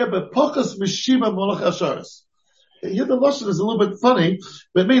 She'eya bepochas mishiva molach asharis. Here the lashon is a little bit funny,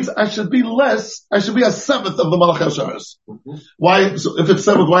 but it means I should be a 7th of the molach asharis. Why? So if it's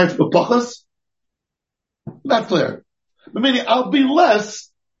 7th, why it's bepochas? Not clear. But meaning I'll be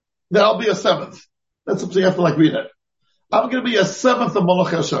less, then I'll be a 7th. That's something you have to read it. I'm going to be a 7th of molach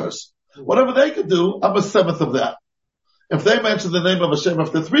asharis. Whatever they could do, I'm a 7th of that. If they mention the name of Hashem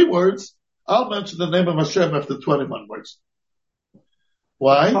after 3 words, I'll mention the name of Hashem after 21 words.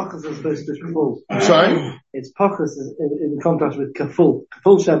 Why? Pachas is supposed to kaful. I'm sorry? It's pachas in contrast with kaful.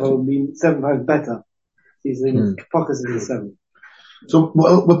 Kaful sheva would be 7 times better. Pachas is the 7. So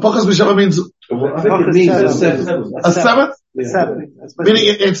what pachas b'sheva means? I think it means a 7th. A 7th? A 7th.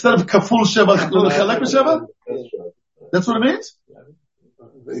 Meaning instead of kaful sheva, l'chalek b'sheva? That's what it means?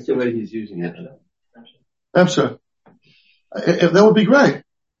 That's the way he's using it. I'm sure. That would be great.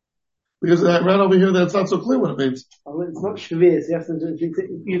 Because I read over here that it's not so clear what it means. Oh, it's not shvir, so you have to do,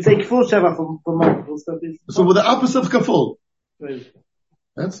 you take full shava from multiple stuff. So with the opposite of kaful. Right.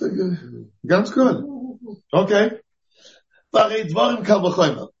 That's a good, that's good. Okay. V'arei dvarim kal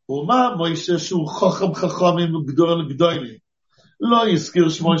v'chomer. U'ma Moshe shu chacham chachamim g'dol g'dolim. Lo yizkir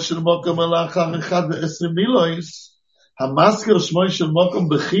shmoy shel mokom alachar echad ve'esrim milois. Hamaskir shmoy shel mokom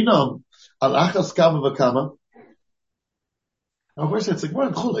b'chinam al achas kama v'kama. Now, Moshe, it's a Gemara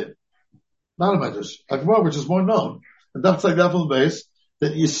in Chulin. Not a Medrash. A Gemara which is more known. And that's like that from the base.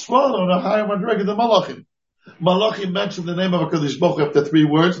 That Yisrael on a higher madrega than Malachim. Malachim mentioned the name of HaKadosh Baruch Hu after 3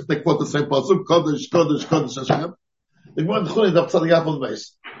 words. They quote the same pasuk. Kodesh, Kodesh, Kodesh Hashem. The Gemara in Chulin, that's like that from the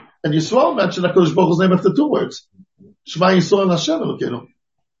base. And Yisrael mentioned HaKadosh Baruch Hu's name after 2 words. Shema Yisrael and Hashem Elokeinu.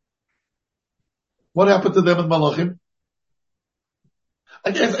 What happened to them in Malachim?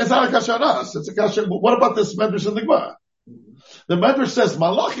 It's not a kasha on us. It's a kasha. What about this Medrash in the Gemara? The Medrash says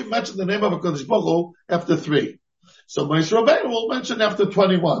Malachim mentioned the name of HaKadosh Baruch Hu after 3. So Moshe Rabbeinu will mention after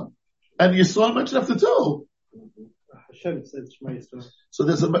 21. And Yisrael mentioned after 2. Hashem said Shema Yisrael. So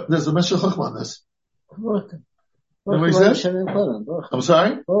there's a Meshach Chachma on this. Baruch Remember he says? I'm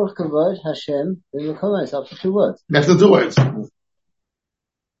sorry? Baruch Kavod Hashem, it's after 2 words. After 2 words.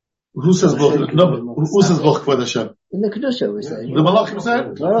 Who says Baruch? No, who says Baruch Kavod Hashem? In the Kedusha we say. The Malachim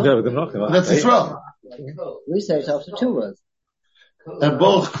said? That's Yisrael. We say it after 2 words. And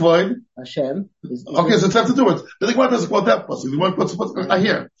Baruch Kavod Hashem is okay, so it's after 2 words. The Gemara doesn't quote that pasuk. The Gemara quotes I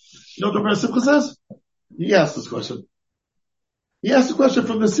hear. You know what the Gemara Simcha says? He asked this question. He asked the question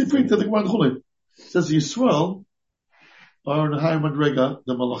from the Sifri to the Gemara Chulin. Says Yisrael are in a higher madrega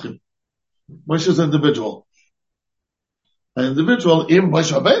than Malachim. Moshe is an individual. An individual, Im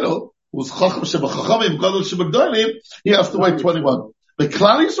Moshe Rabbeinu, who's Chacham Shebachachamim, Gadol Shebagdolim, he has to wait 21. But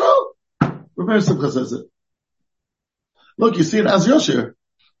Klal Yisrael, Rabbi Simcha says it. Look, you see it as Yosher.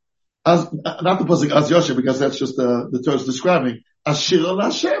 Not the pasuk as Yosher, because that's just the Torah is describing. Ashir al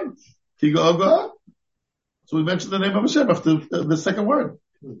Hashem. So we mentioned the name of Hashem after the second word.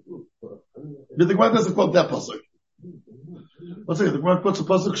 The Gemara doesn't quote that pasuk. One second, the Gemara quotes the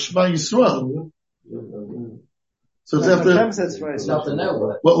pasuk Shema Yisrael. So it's after. Hashem says Shema Yisrael.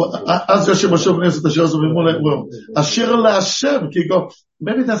 As Yosher Moshe V'Nesset Hashem V'Mulek Ashir al Hashem.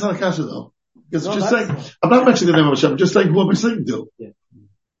 Maybe that's not a kasha though. Because just saying, I'm not mentioning the name of Hashem, I'm just saying who am I saying to. Yeah.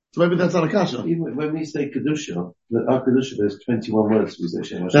 So maybe that's not a kasha. Even when we say Kedusha, our Kedusha, there's 21 words we say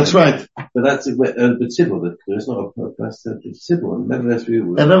Shem Hashem. That's right. But that's the Tzibur, there's not a, that's the Tzibur, and nevertheless we,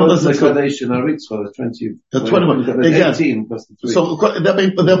 and nevertheless the Kadesh and our Ritzvah, there's 21. There's 18 plus the 3. So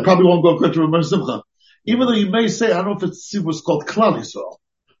that probably won't go according to Rabbi Simcha. Even though you may say, I don't know if it's Tzibur, it's called Klal Yisrael.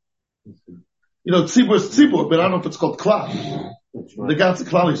 You know, Tzibur is Tzibur, but I don't know if it's called Klal. The God's a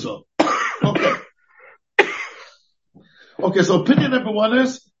Klal Yisrael. Okay, so opinion number 1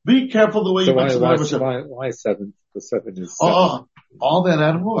 is, be careful the way you mention the name of Hashem. Why 7? Because 7 is 7. All that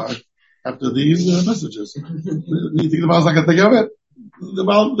and more after these messages. You think the Maharal not going to think of it?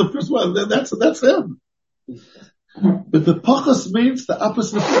 The first one, that's him. But the pachas means the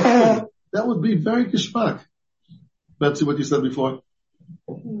opposite of that. That would be very geschmack. Betsy, what you said before.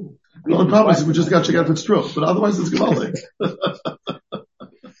 The only problem is we just got to check out if it's true, but otherwise it's gewaldig.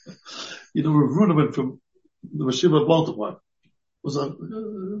 You know, Rav Runeman from the Yeshiva of Baltimore was one of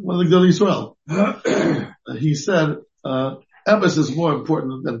the Gedolei Yisrael. He said, emes is more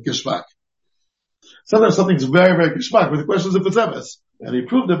important than geschmack. Sometimes something's very, very geschmack, but the question is if it's emes. And he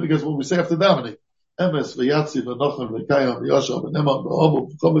proved it because when we say after davening, emes, v'yatzi, v'nochem, v'kayam, v'yoshav, v'nemam, v'homu,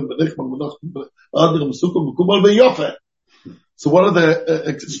 v'chomim, v'nechman, v'nochem, v'adrim, v'sukum, v'kumal, v'yofet. So what are the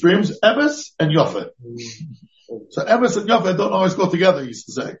extremes? Emes and Yofet. So emes and Yofet don't always go together, he used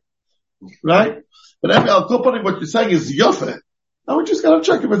to say. Right? But I'll go upon what you're saying is Yofet. Now we just gotta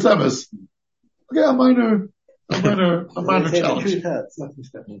check if it's emes. Okay, a minor challenge.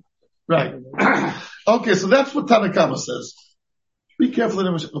 Right. Okay, so that's what Tanakama says. Be careful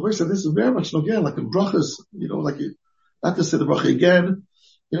in the said this is very much again like in brachas, you know, like not to say the bracha again.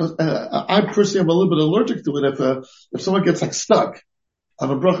 You know, I personally am a little bit allergic to it if someone gets like stuck on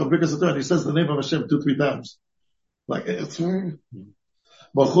a bracha because of and he says the name of Hashem 2-3 times. Like it's very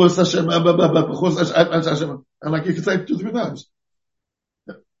Bachus Hashem, and like you can say 2-3 times.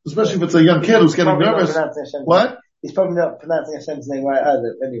 Especially if it's a young kid who's getting nervous. What? He's probably not pronouncing Hashem's name right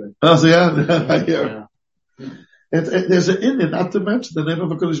either, anyway. Oh, so yeah, I hear. There's an Indian not to mention the name of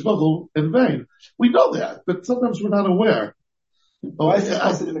HaKadosh Baruch Hu in vain. We know that, but sometimes we're not aware. Why is this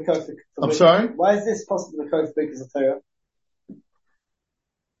possible in the Kosik? I'm sorry? Why is this possible in the Kosik because of Torah?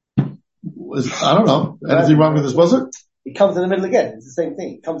 I don't know. Anything wrong with this, was it? He comes in the middle again. It's the same thing.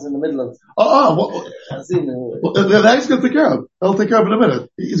 He comes in the middle of. That he's going to take care of. I'll take care of in a minute.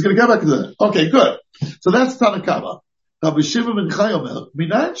 He's going to get back to that. Okay, good. So that's Tanakama. Rabbi Shimon ben Chai Omer,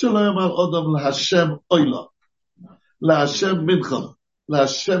 Minayin shelo yomer Adam laHashem Oila, laHashem Mincha,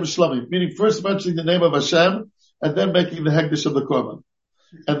 laHashem Shlamim. Meaning first mentioning the name of Hashem, and then making the Hekdesh of the Korban.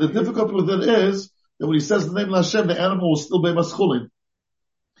 And the difficulty with it is, that when he says the name of Hashem, the animal will still be maschulin.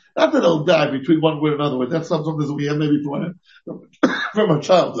 Not that it'll die between one word and another word. That's something that we have maybe from our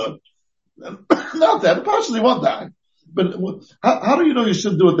childhood. Not that. It partially won't die. But how do you know you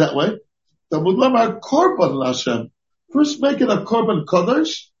shouldn't do it that way? Korban Hashem. First make it a Korban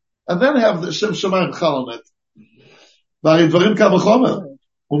Kodesh, and then have the Shem Shemayim Chal on it. V'ayidvarim kavachomer.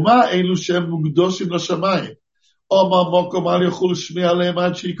 Uma elu shem mugdoshim l'shamayim. Oma mokom al yachul shmi aleim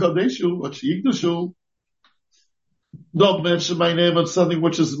ad sheyikodeshu, ad sheyikdushu. Don't mention my name on something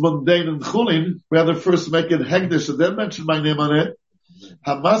which is mundane and chulin. Rather first make it hegdish and then mention my name on it.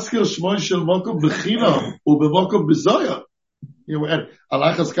 Hamaskil shmoy shel mokom b'china u'b'mokom b'zoya.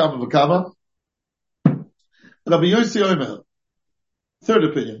 Alachas kama v'kama. Rabbi Yossi Omer. Third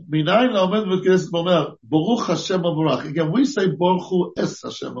opinion. Minayin lamed v'knes bomer. Baruch Hashem Avarach. Again, we say Baruch Hu Es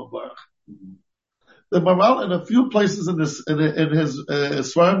Hashem Avarach. The Maharal in a few places in his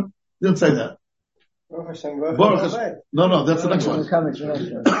Svarim didn't say that. Baruch Hashem. No, that's the next one.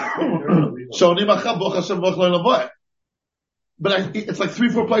 Shoni Macha Baruch Hashem Baruch Lo Lavoy. But it's like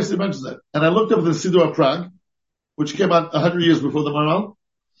 3-4 places he mentions it. And I looked up the Siddur of Prague, which came out 100 years before the Maharal,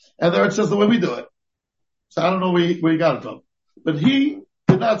 and there it says the way we do it. So I don't know where he got it from. But he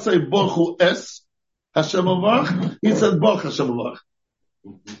did not say Baruch Hu Es Hashem Avarach. He said Baruch Hashem Avarach.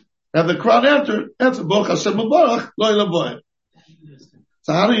 And the crowd answered Baruch Hashem Avarach Lo Lavoy.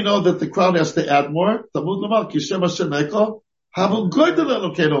 So how do you know that the crowd has to add more? Talmud Lamar Kishem Hashem Eko Havu Goydel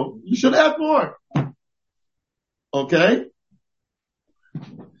Elokeinu. You should add more. Okay?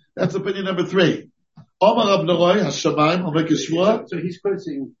 That's opinion number 3. Omar Rab Leroy Hashamayim I'll make a shua. So he's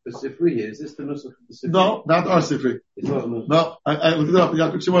quoting the Sifri here. Is this the Nusach of the Sifri? No, not our Sifri. It's not the Nusach. No, I looked it up in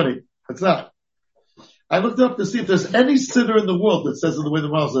Yaakov Shimoni. It's not. I looked it up to see if there's any siddur in the world that says in the way the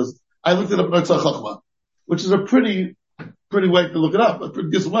Maharal says. I looked it up in Notzah Chochmah, which is a pretty way to look it up, a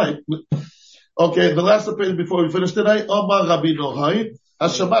pretty good way. Okay, the last opinion before we finish today, Omar Rabbi Nohai,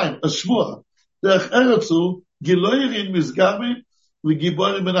 Hashamayim, a shmua, Derech Eretzu, Giloyirin Mizgamin,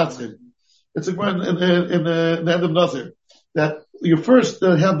 V'giborim Menatzchim. It's a word in the end of Nazir, that you first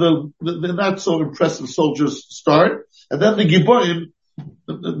have the not so impressive soldiers start, and then the Giborim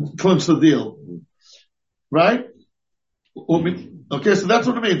clinch the deal. Right? Okay, so that's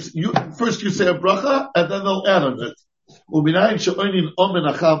what it means. First you say a bracha, and then they'll add on it. Uminayin she'oinin omen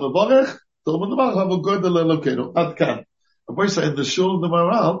achal mevorech, Talmud Lamar havu goydel elokeinu. Ad kan. A boy said in the shul of the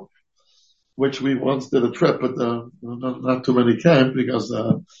Maharal, which we once did a trip, but not too many came because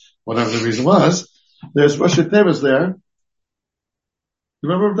whatever the reason was. There's Rosh Tevis there. You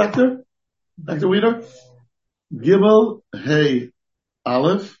remember Dr. Weeder? Gimel Hey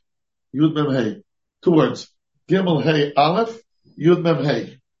Aleph Yud Mem Hey. 2 words. Gimel Hey Aleph Yud Mem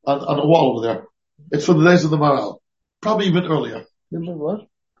Hey on the wall over there. It's from the days of the Maharal. Probably even earlier. Gimel what?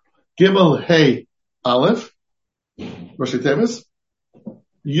 Gimel Hey Aleph Rosh Tevis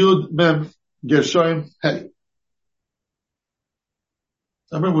Yud Mem Gershoim Hey.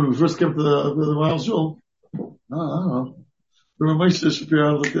 I remember when we first came to the Maharal Shul, I don't know. Remember Moshe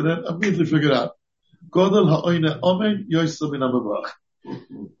Shapiro looked at it, immediately figured out. Godel ha'oine omen yoysa min ha'mevarach.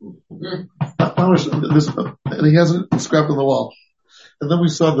 And he has it inscribed on the wall. And then we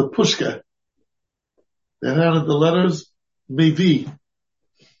saw the pushka. They had the letters Mevi.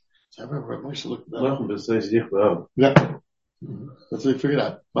 So I remember Moshe looked at that. Yeah. That's what he figured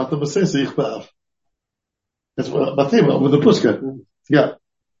out. Matan b'seis yichba'av. That's what Batima with the pushka. Yeah.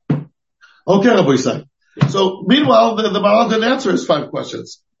 Okay, Rabbi Yisai. So, meanwhile, the Maharal didn't answer his 5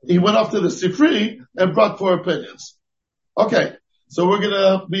 questions. He went off to the Sifri and brought 4 opinions. Okay. So we're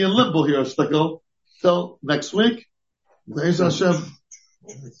gonna be in limbo here, Shtickle, till next week. Be'ez Hashem,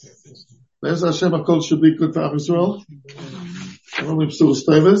 Akol should be good for Am Yisrael.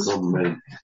 Amen.